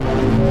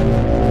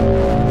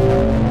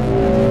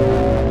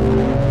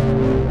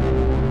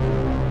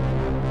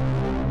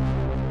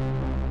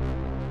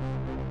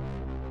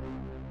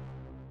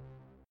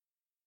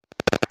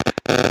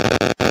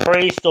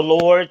the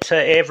Lord to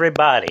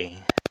everybody.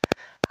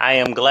 I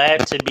am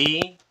glad to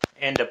be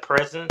in the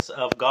presence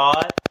of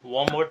God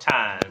one more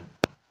time.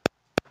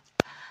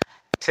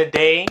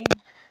 Today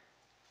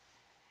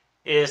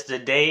is the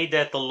day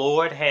that the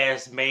Lord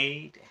has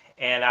made,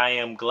 and I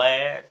am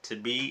glad to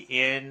be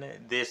in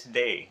this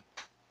day.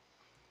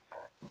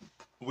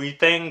 We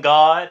thank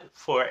God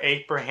for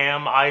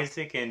Abraham,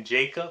 Isaac, and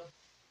Jacob,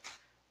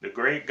 the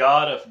great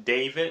God of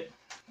David,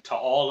 to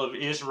all of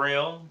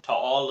Israel, to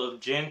all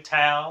of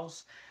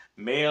Gentiles,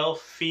 male,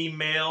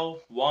 female,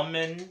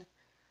 woman,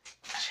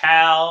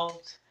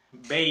 child,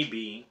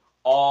 baby,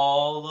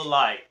 all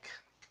alike.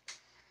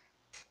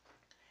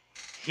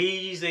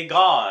 He's a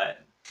God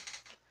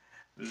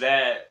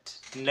that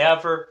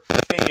never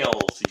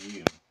fails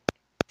you.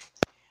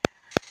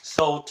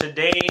 So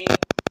today,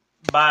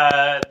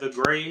 by the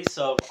grace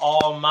of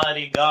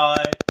Almighty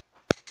God,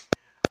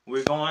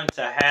 we're going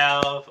to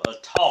have a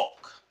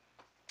talk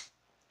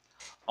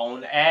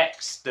on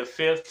Acts, the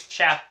 5th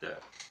chapter,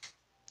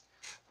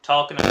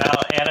 talking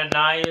about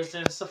Ananias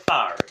and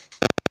Sephora.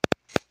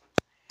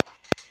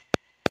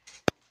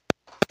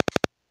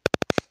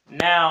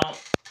 Now,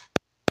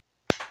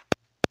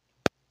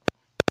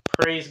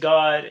 praise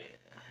God,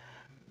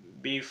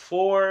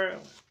 before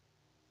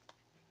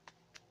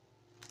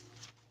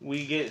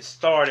we get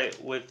started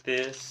with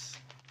this,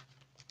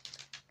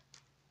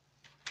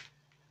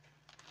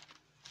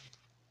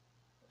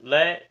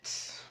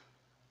 let's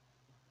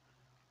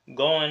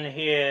go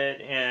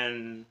ahead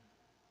and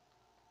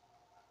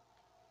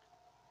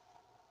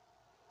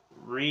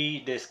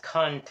read this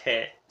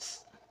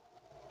context.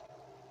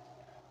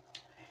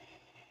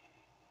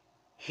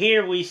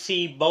 Here we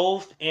see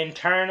both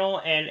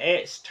internal and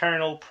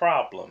external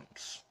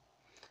problems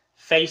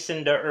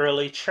facing the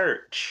early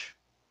church.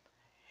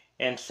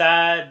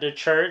 Inside the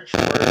church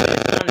were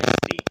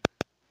dishonesty,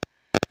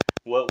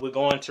 what we're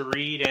going to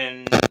read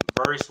in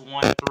verse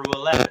 1 through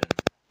 11.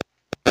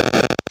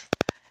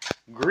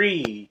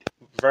 Greed,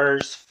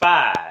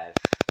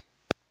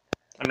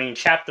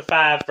 chapter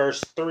 5,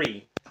 verse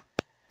 3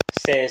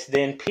 says,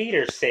 Then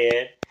Peter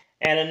said,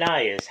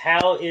 Ananias,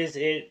 how is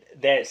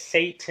it that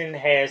Satan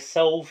has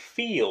so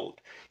filled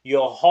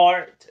your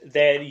heart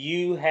that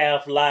you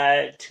have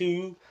lied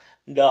to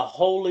the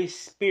Holy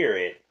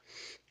Spirit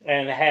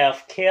and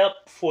have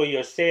kept for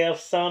yourself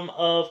some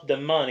of the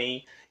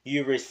money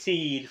you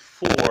received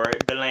for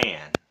the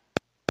land?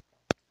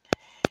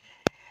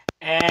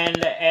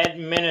 And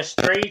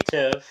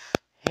administrative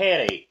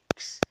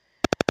headaches,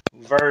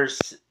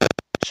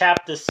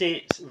 chapter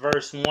 6,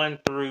 verse 1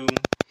 through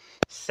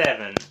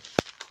 7.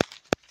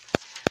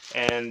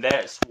 And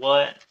that's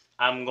what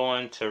I'm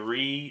going to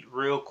read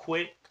real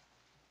quick.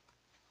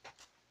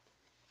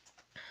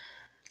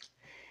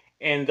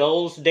 In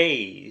those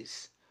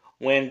days,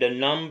 when the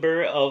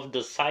number of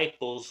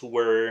disciples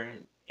were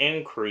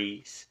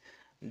increased,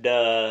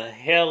 the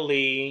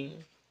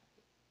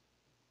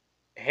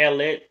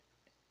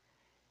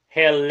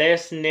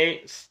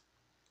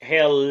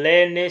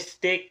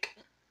Hellenistic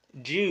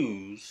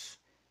Jews,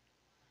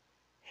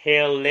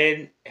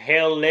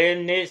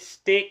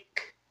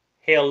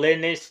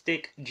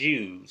 Hellenistic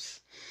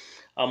Jews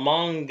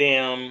among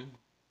them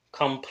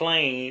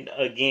complained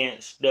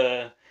against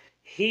the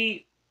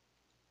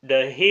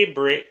the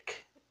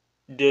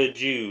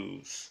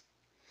Jews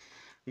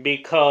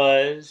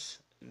because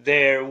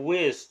their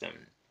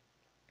wisdom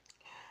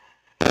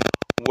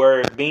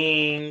were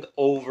being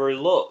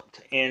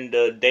overlooked in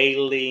the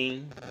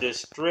daily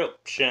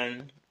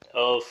distribution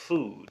of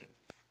food.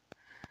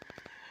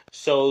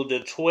 So the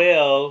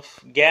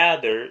 12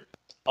 gathered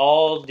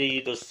all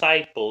the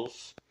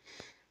disciples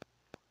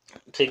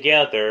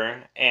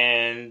together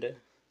and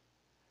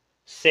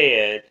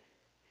said,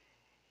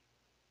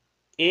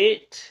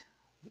 It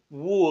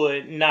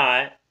would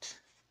not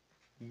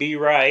be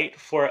right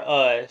for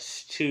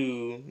us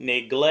to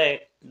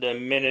neglect the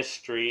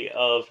ministry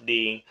of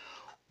the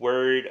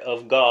Word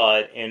of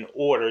God in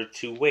order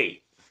to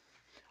wait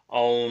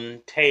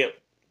on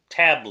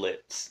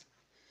tablets.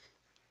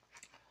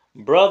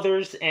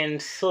 Brothers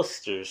and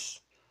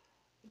sisters,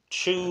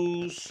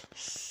 choose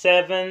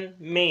 7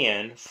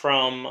 men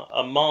from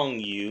among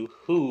you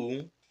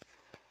who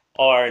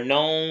are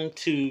known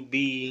to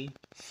be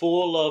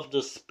full of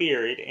the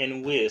Spirit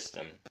and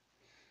wisdom.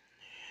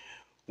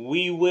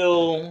 We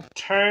will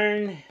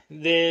turn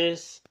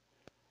this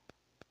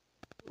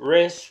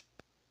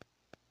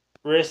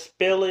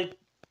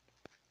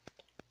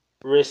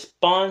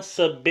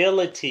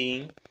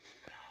responsibility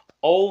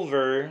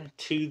over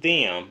to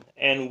them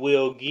and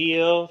will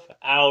give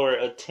our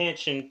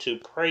attention to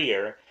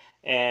prayer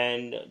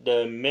and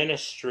the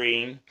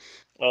ministry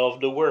of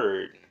the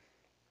word.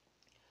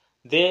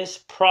 This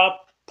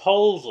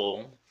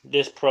proposal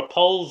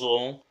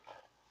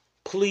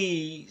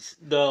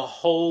pleased the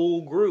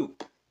whole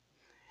group.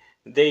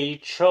 They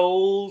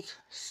chose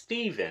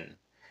Stephen,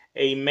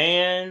 a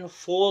man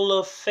full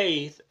of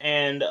faith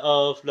and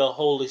of the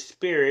Holy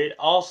Spirit,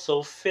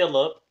 also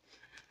Philip,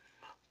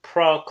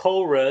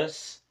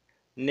 Prochorus,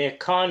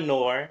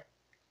 Nicanor,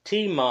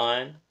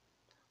 Timon,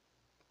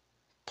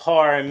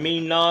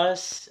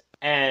 Parmenas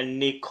and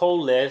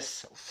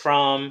Nicholas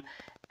from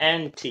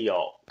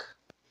Antioch,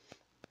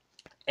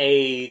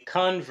 a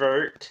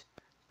convert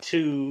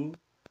to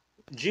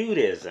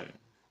Judaism.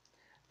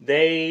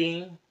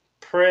 They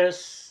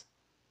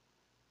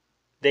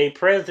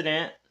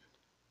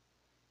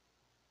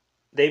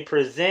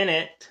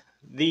presented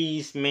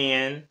these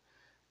men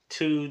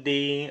to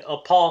the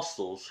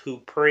apostles, who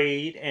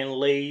prayed and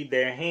laid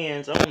their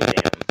hands on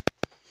them.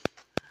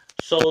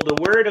 So the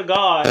word of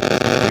God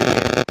spread.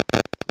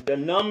 The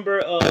number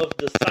of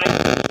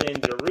disciples in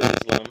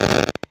Jerusalem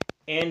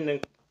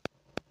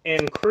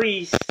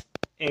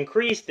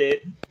increased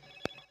it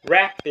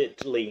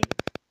rapidly,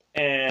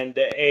 and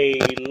a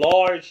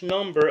large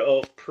number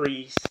of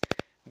priests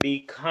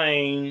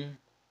became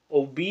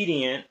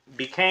obedient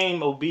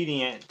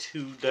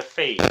to the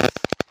faith.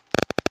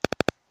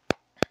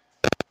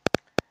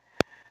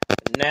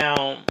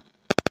 Now,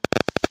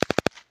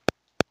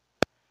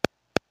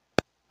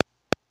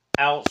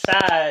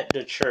 outside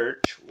the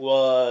church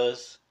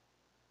was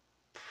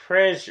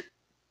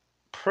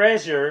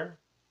pressure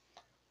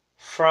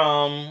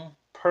from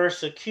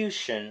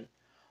persecution,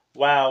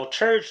 while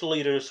church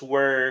leaders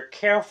were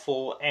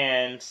careful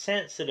and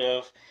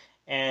sensitive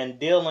and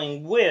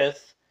dealing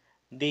with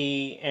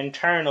the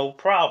internal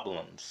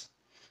problems.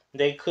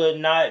 They could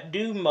not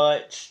do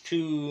much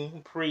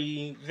to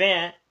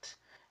prevent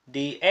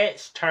the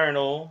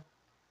external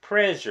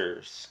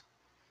pressures.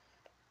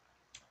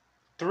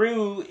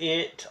 Through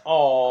it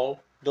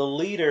all, the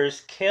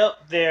leaders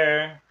kept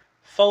their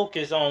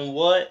focus on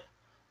what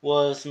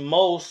was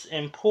most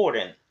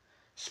important: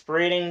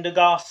 spreading the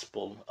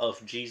gospel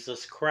of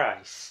Jesus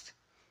Christ.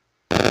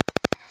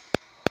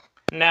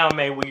 Now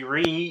may we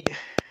read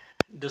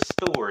the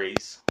story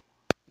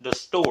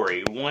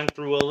 1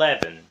 through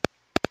 11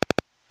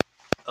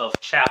 of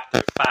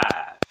chapter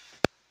 5.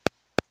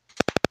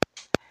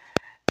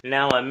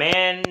 Now a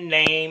man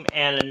named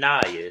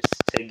Ananias,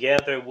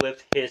 together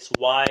with his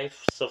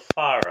wife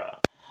Sephora,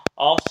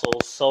 also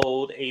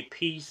sold a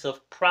piece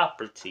of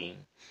property.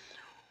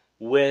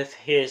 With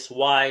his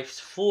wife's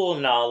full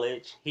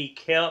knowledge, he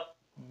kept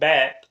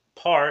back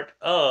part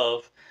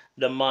of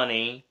the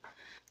money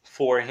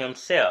for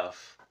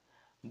himself,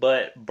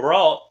 but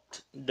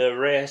brought the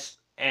rest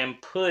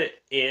and put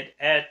it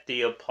at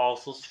the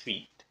apostles'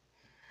 feet.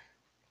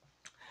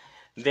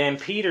 Then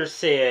Peter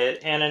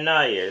said,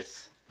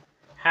 Ananias,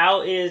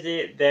 how is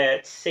it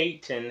that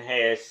Satan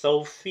has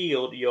so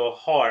filled your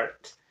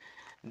heart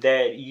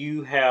that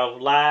you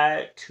have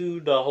lied to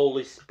the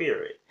Holy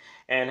Spirit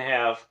and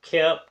have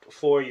kept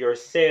for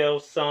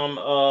yourself some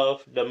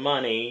of the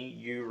money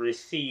you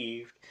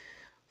received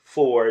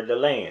for the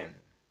land?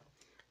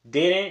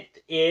 Didn't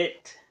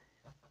it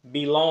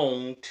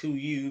belong to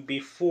you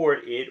before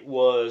it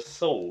was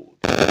sold?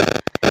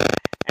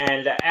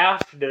 And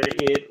after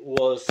it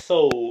was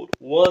sold,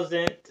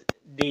 wasn't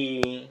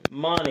the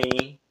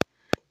money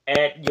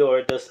at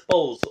your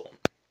disposal?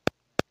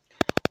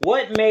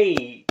 What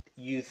made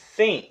you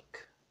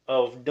think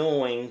of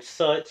doing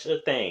such a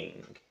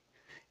thing?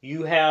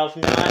 You have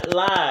not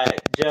lied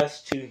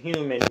just to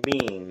human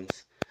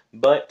beings,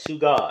 but to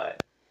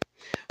God.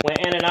 When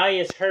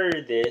Ananias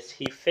heard this,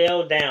 he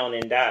fell down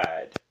and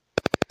died.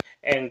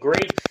 And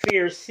great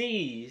fear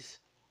seized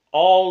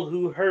all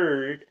who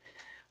heard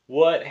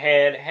what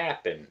had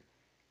happened.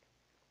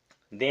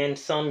 Then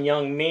some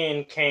young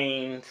men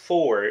came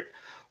forward,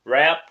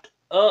 wrapped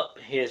up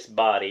his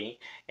body,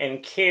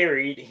 and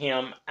carried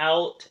him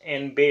out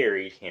and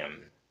buried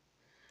him.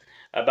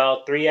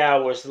 About 3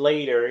 hours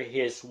later,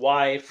 his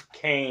wife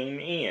came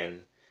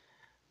in.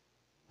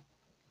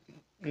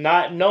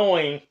 Not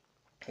knowing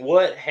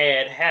what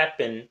had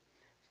happened,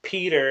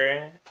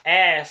 Peter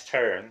asked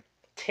her,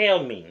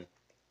 tell me,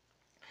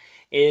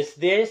 is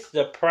this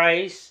the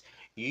price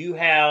you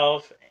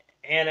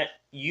and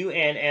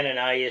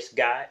Ananias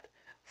got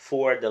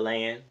for the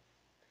land?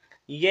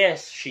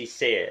 Yes, she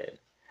said.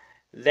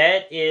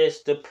 That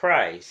is the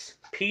price.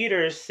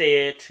 Peter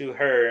said to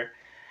her,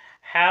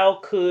 how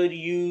could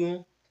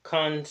you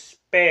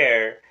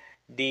conspire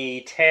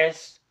to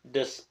test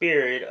the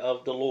Spirit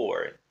of the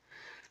Lord?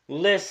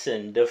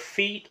 Listen, the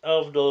feet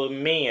of the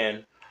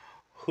men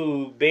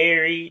who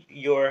buried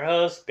your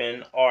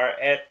husband are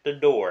at the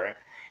door,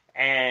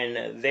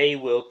 and they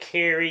will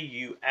carry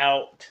you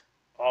out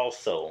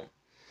also.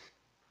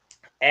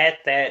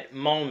 At that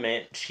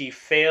moment, she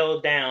fell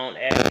down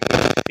at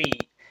his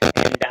feet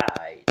and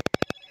died.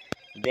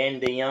 Then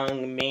the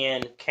young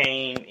men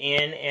came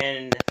in,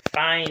 and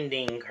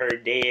finding her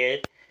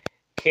dead,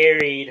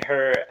 carried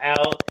her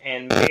out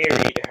and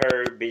buried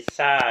her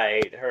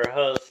beside her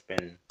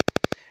husband.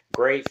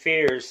 Great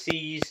fear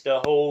seized the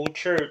whole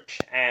church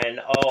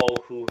and all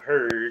who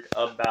heard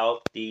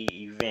about the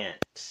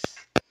events.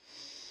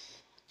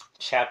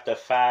 Chapter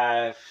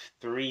 5,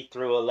 3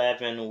 through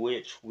 11,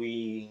 which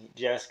we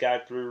just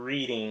got through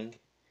reading.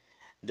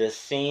 The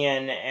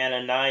sin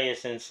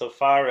Ananias and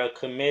Sephora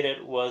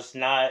committed was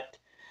not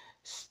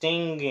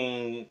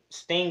stinginess,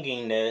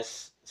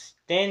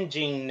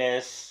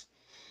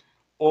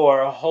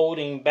 or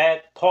holding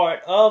back part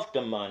of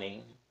the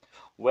money,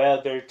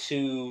 whether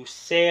to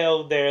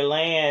sell their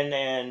land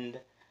and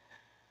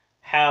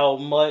how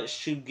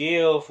much to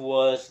give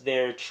was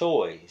their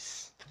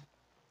choice.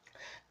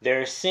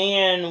 Their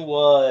sin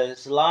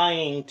was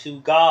lying to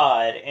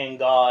God and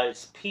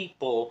God's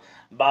people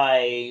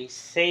by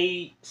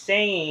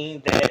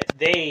saying that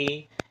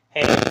they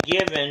had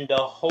given the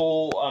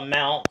whole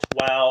amount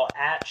while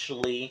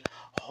actually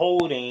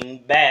holding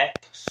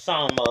back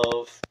some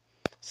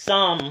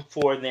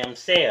for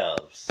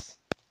themselves.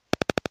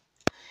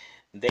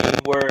 They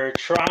were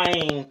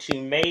trying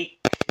to make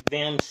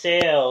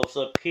themselves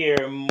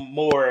appear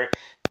more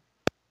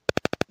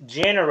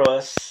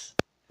generous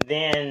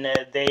than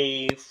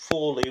they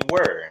fully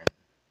were.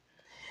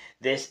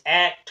 This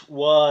act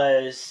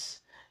was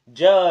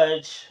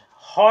judged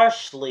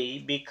harshly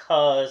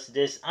because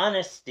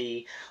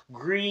dishonesty,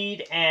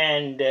 greed,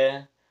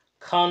 and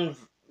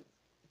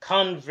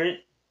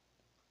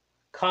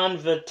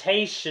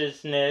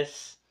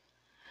covetousness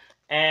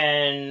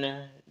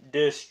and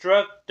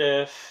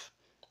destructive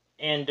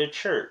in the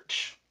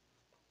church,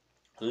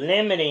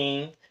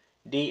 limiting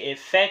the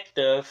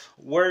effective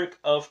work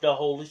of the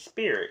Holy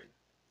Spirit.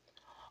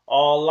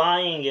 All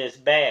lying is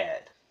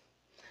bad,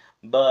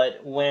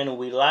 but when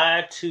we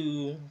lie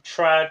to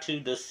try to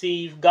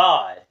deceive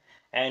God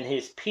and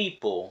His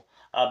people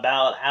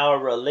about our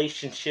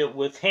relationship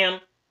with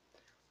Him,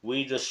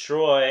 we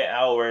destroy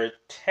our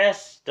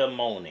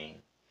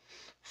testimony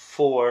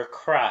for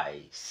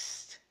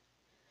Christ.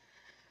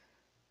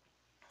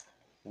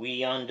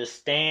 We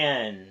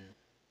understand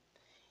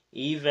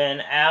even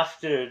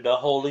after the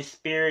Holy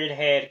Spirit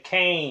had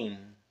come,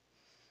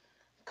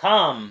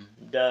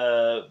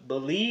 the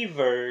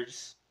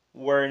believers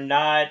were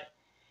not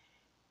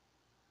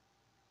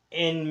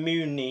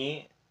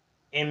immune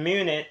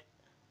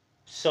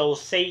so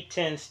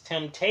Satan's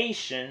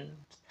temptations,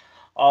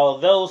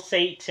 although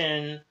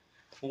Satan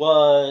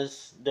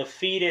was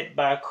defeated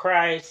by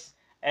Christ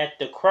at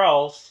the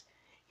cross,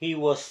 he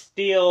was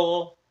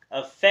still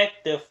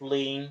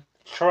effectively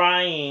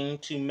trying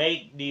to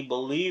make the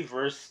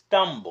believers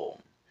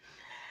stumble,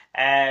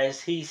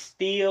 as he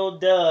still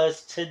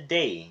does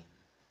today.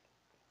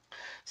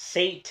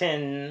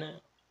 Satan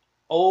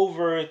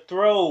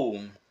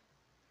overthrow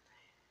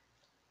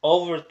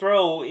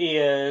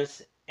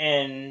is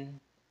an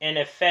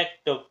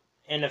ineffectual,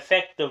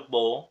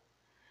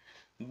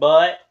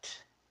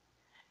 but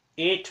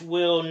it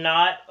will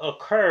not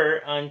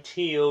occur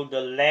until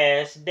the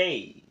last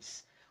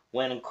days,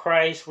 when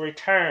Christ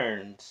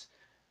returns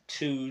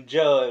to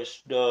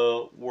judge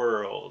the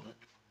world.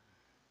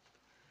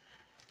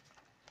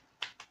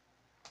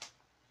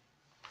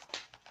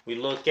 We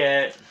look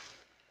at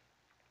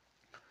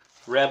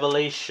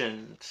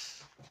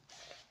Revelations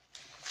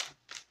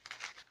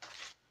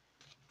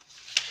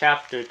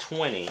chapter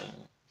 20.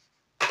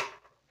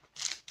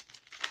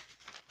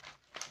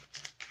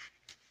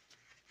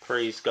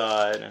 Praise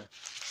God.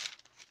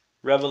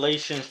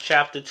 Revelations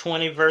chapter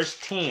 20 verse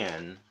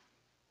 10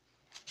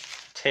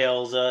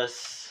 tells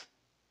us,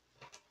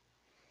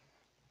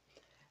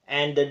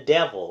 "And the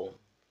devil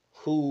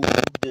who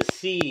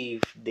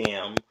deceived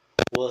them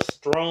was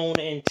thrown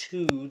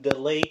into the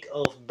lake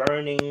of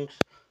burning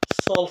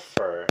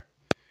sulfur,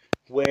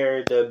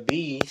 where the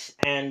beast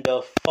and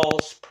the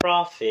false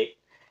prophet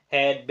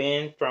had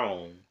been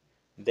thrown.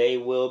 They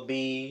will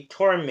be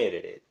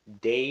tormented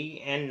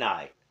day and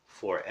night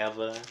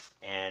forever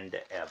and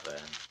ever."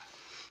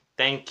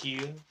 Thank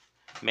you.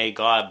 May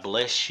God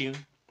bless you.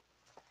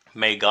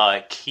 May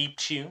God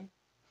keep you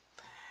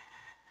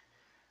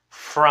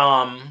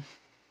from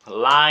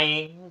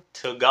lying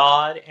to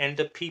God and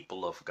the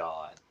people of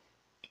God.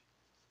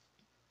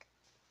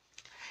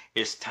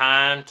 It's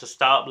time to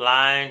stop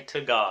lying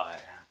to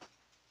God.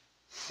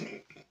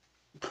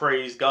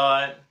 Praise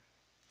God.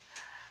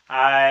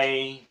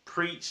 I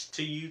preached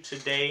to you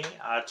today.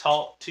 I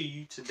talked to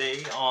you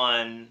today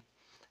on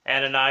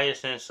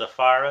Ananias and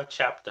Sephora,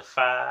 chapter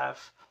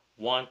 5,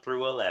 1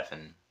 through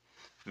 11.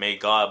 May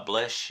God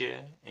bless you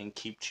and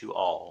keep you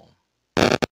all.